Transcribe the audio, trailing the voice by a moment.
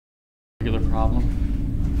Regular problem.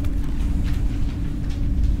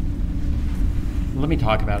 Let me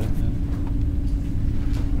talk about it.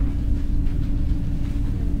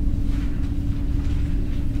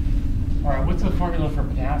 All right, what's the formula for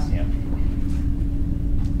potassium?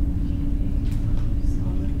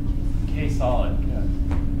 K solid. Good.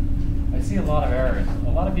 I see a lot of errors.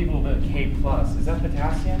 A lot of people put K plus. Is that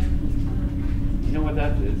potassium? You know what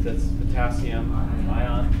that is? That's potassium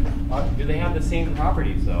ion. Do they have the same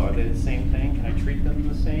properties though? Are they the same thing? Can I treat them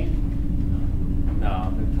the same?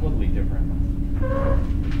 No, they're totally different.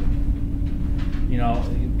 You know,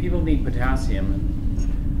 people need potassium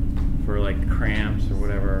for like cramps or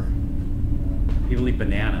whatever. People eat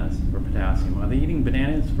bananas for potassium. Are they eating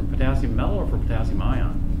bananas for potassium metal or for potassium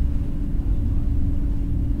ion?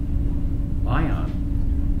 Ion.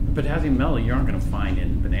 The potassium metal you aren't going to find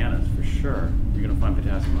in bananas for sure. You're going to find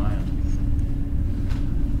potassium ion.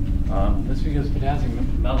 That's because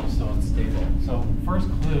potassium metal is so unstable. So first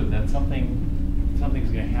clue that something's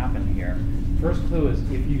going to happen here. First clue is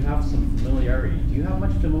if you have some familiarity. Do you have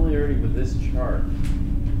much familiarity with this chart?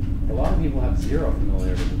 A lot of people have zero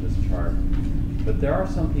familiarity with this chart. But there are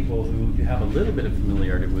some people who have a little bit of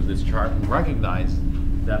familiarity with this chart and recognize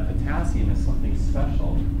that potassium is something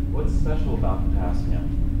special. What's special about potassium?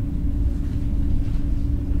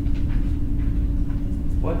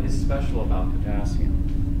 What is special about potassium?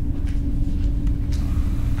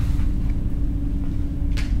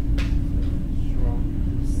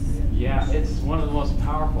 Yeah, it's one of the most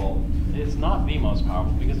powerful. It's not the most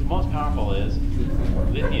powerful because the most powerful is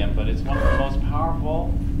lithium, but it's one of the most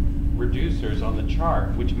powerful reducers on the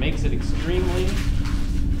chart, which makes it extremely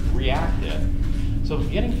reactive. So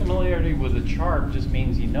getting familiarity with the chart just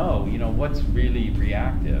means you know what's really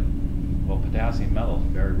reactive. Well, potassium metal is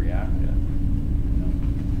very reactive.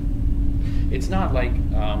 It's not like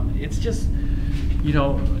it's just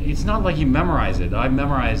it's not like you memorize it. I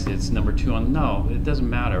memorized it's number 2 on. No, it doesn't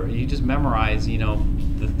matter. You just memorize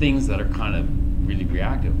the things that are kind of really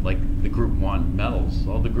reactive, like the group 1 metals.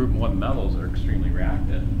 All the group 1 metals are extremely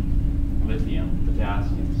reactive. Lithium,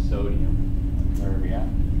 potassium, sodium, very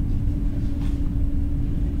reactive.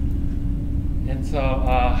 And so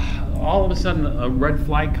all of a sudden a red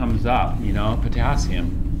flag comes up,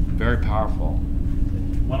 potassium, very powerful.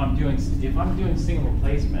 If I'm doing single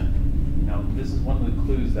replacement, this is one of the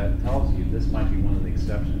clues that tells you this might be one of the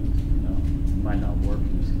exceptions. It might not work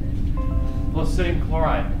in this case. Well, sodium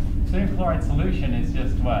chloride. Sodium chloride solution is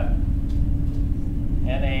just what?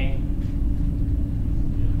 NaCl.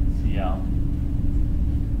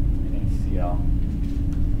 NaCl.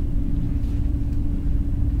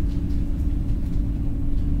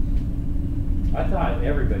 I thought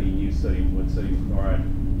everybody knew sodium chloride,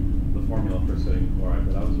 the formula for sodium chloride,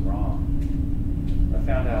 but I was wrong. I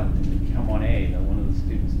found out in Chem 1A that one of the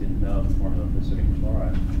students didn't know the formula for sodium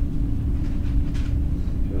chloride,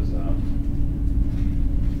 which was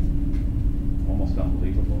almost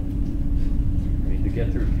unbelievable. I mean, to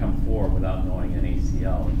get through Chem 4 without knowing NaCl is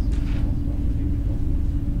almost unbelievable.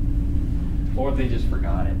 Or they just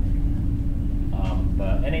forgot it.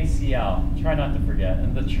 But NaCl, try not to forget.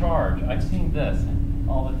 And the charge, I've seen this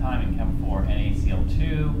all the time in Chem 4.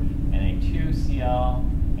 NaCl2, Na2Cl,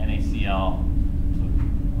 NaCl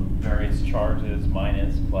with various charges,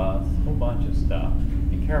 minus, plus, a whole bunch of stuff.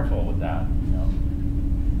 Be careful with that,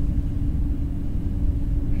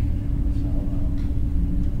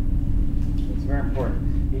 So it's very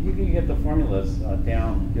important. If you can get the formulas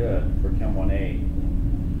down good for Chem 1A,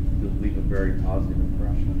 you'll leave a very positive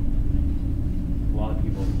impression. A lot of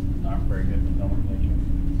people aren't very good with nomenclature.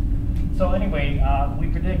 So anyway, we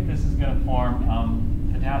predict this is going to form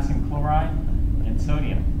potassium chloride and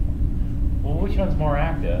sodium. Well, which one's more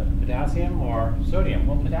active, potassium or sodium?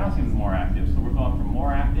 Well, potassium is more active, so we're going from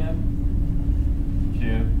more active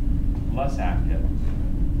to less active.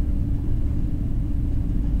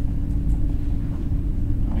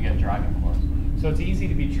 And we get dragon force. So it's easy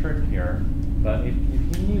to be tricked here, but if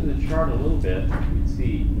you knew the chart a little bit, you'd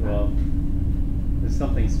see, well, there's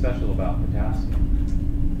something special about potassium.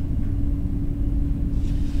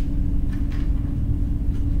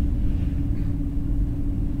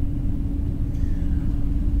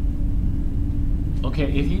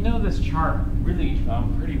 Okay, if you know this chart really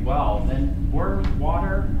pretty well, then where's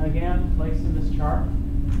water again placed in this chart?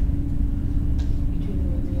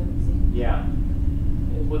 Yeah.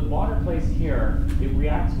 With water placed here, it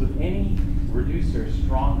reacts with any reducer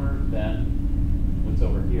stronger than what's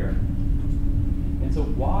over here. And so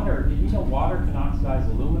water, did you know water can oxidize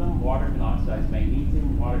aluminum, water can oxidize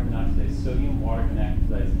magnesium, water can oxidize sodium, water can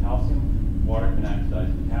oxidize calcium, water can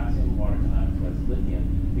oxidize potassium, water can oxidize lithium.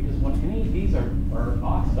 Because when any of these are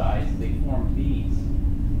oxidized, they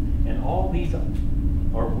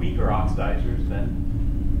these are weaker oxidizers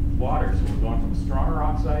than water. So we're going from a stronger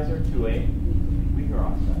oxidizer to a weaker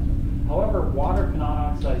oxidizer. However, water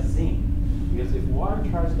cannot oxidize zinc, because if water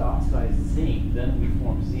tries to oxidize zinc, then we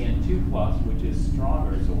form Zn2+, which is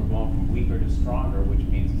stronger. So we're going from weaker to stronger, which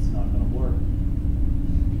means it's not going to work.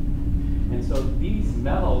 And so these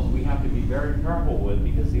metals we have to be very careful with,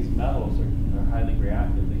 because these metals are highly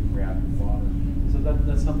reactive. They can react with water. So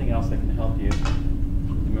that's something else that can help you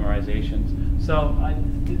with the memorizations. So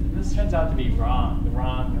this turns out to be wrong, the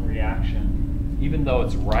wrong reaction, even though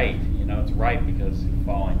it's right. You know, it's right because you're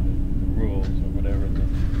following the rules or whatever.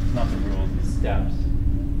 It's not the rules, the steps.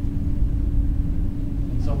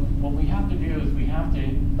 And so what we have to do is we have to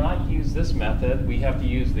not use this method. We have to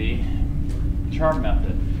use the chart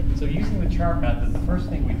method. So using the chart method, the first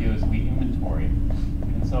thing we do is we inventory.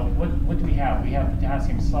 And so what do we have? We have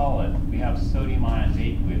potassium solid, we have sodium ions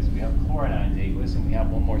aqueous, we have chloride ions aqueous, and we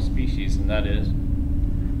have one more species, and that is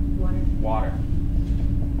water.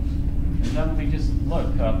 And then we just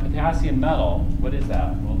look, potassium metal, what is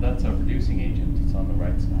that? Well, that's a reducing agent. It's on the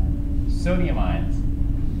right side. Sodium ions,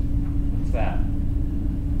 what's that?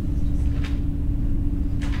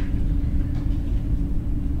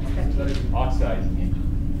 Oxidizing agent.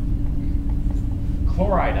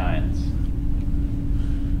 Chloride ions.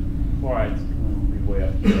 Chloride's going to be way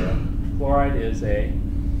up here. Chloride is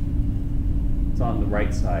it's on the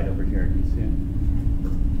right side over here. Can you see it?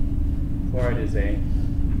 Chloride is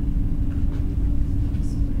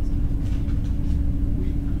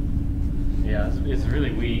it's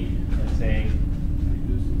really weak. It's a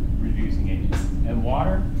reducing agent. And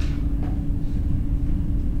water?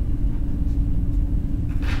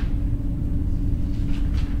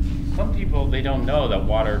 Some people, they don't know that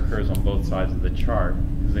water occurs on both sides of the chart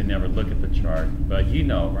because they never look at the chart. But you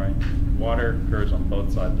know, right? Water occurs on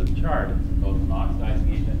both sides of the chart. It's both an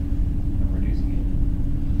oxidizing agent and a reducing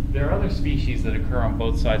agent. There are other species that occur on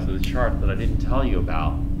both sides of the chart that I didn't tell you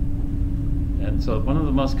about. And so one of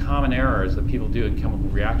the most common errors that people do in chemical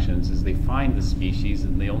reactions is they find the species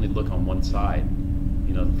and they only look on one side.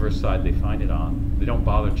 You know, the first side they find it on. They don't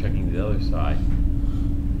bother checking the other side.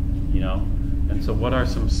 You know? And so what are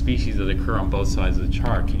some species that occur on both sides of the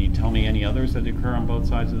chart? Can you tell me any others that occur on both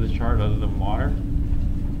sides of the chart other than water?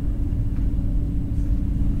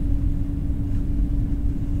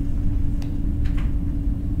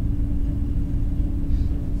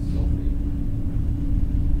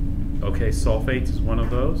 Okay, sulfates is one of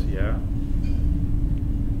those, yeah.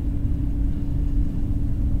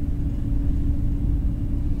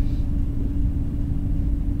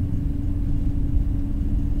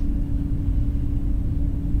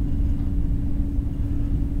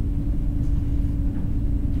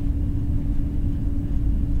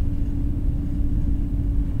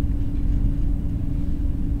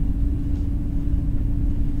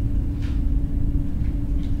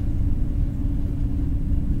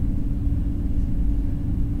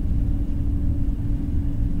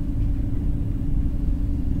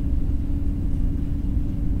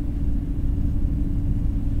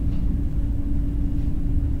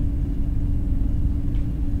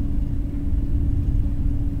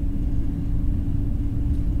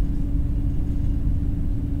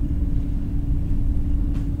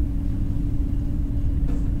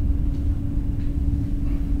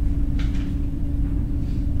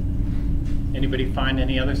 Anybody find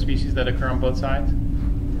any other species that occur on both sides?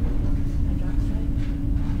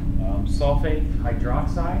 Hydroxide. Sulfate,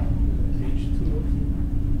 hydroxide,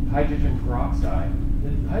 hydrogen peroxide. The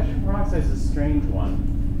hydrogen peroxide is a strange one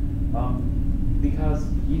because,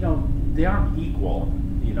 you know, they aren't equal,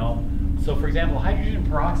 you know. So for example, hydrogen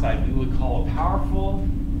peroxide we would call a powerful,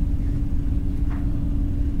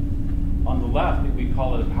 on the left we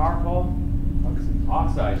call it a powerful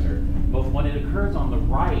oxidizer, but when it occurs on the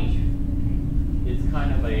right, it's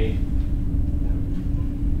kind of a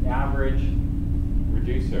average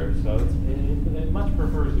reducer, so it much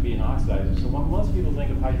prefers to be an oxidizer. So when most people think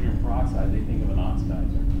of hydrogen peroxide, they think of an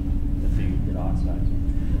oxidizer. That's a good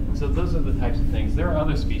oxidizer. So those are the types of things. There are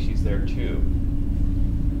other species there too.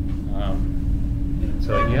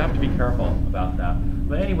 So you have to be careful about that.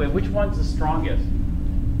 But anyway, which one's the strongest?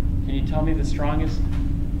 Can you tell me the strongest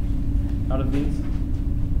out of these?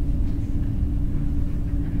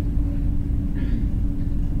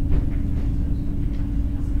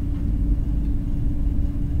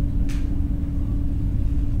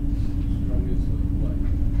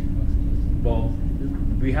 Both.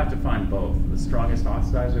 We have to find both, the strongest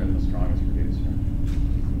oxidizer and the strongest reducer.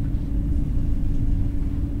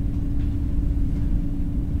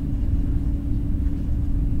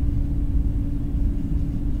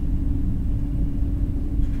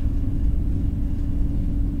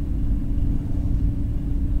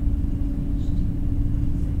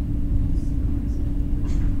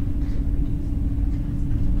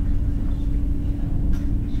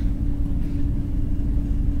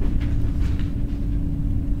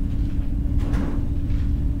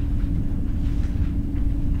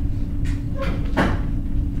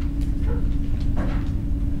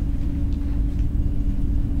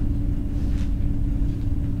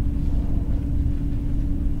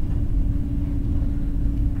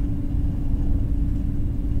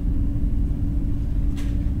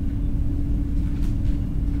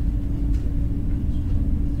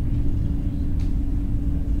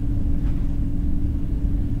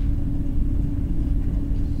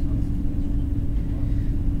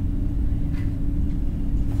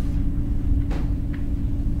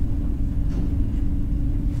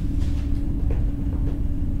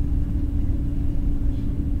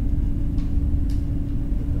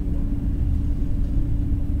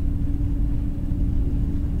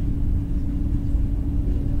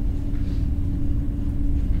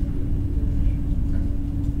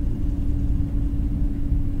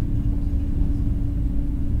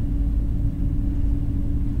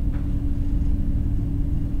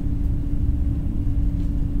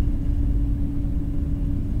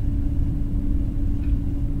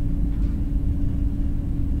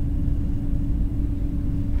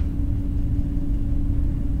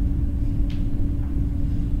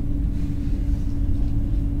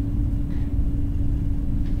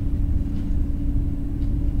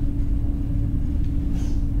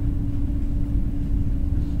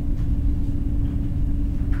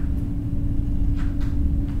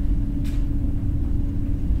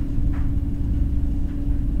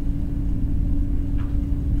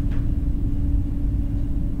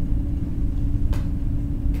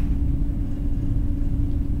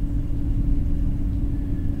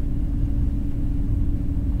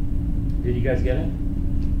 Did you guys get it?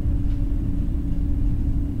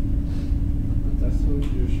 Potassium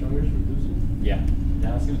is your strongest reducer, Yeah.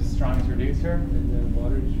 Potassium is the strongest reducer. and then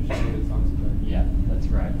water is your strongest oxidizer. Yeah, that's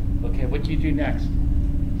right. Okay, what do you do next?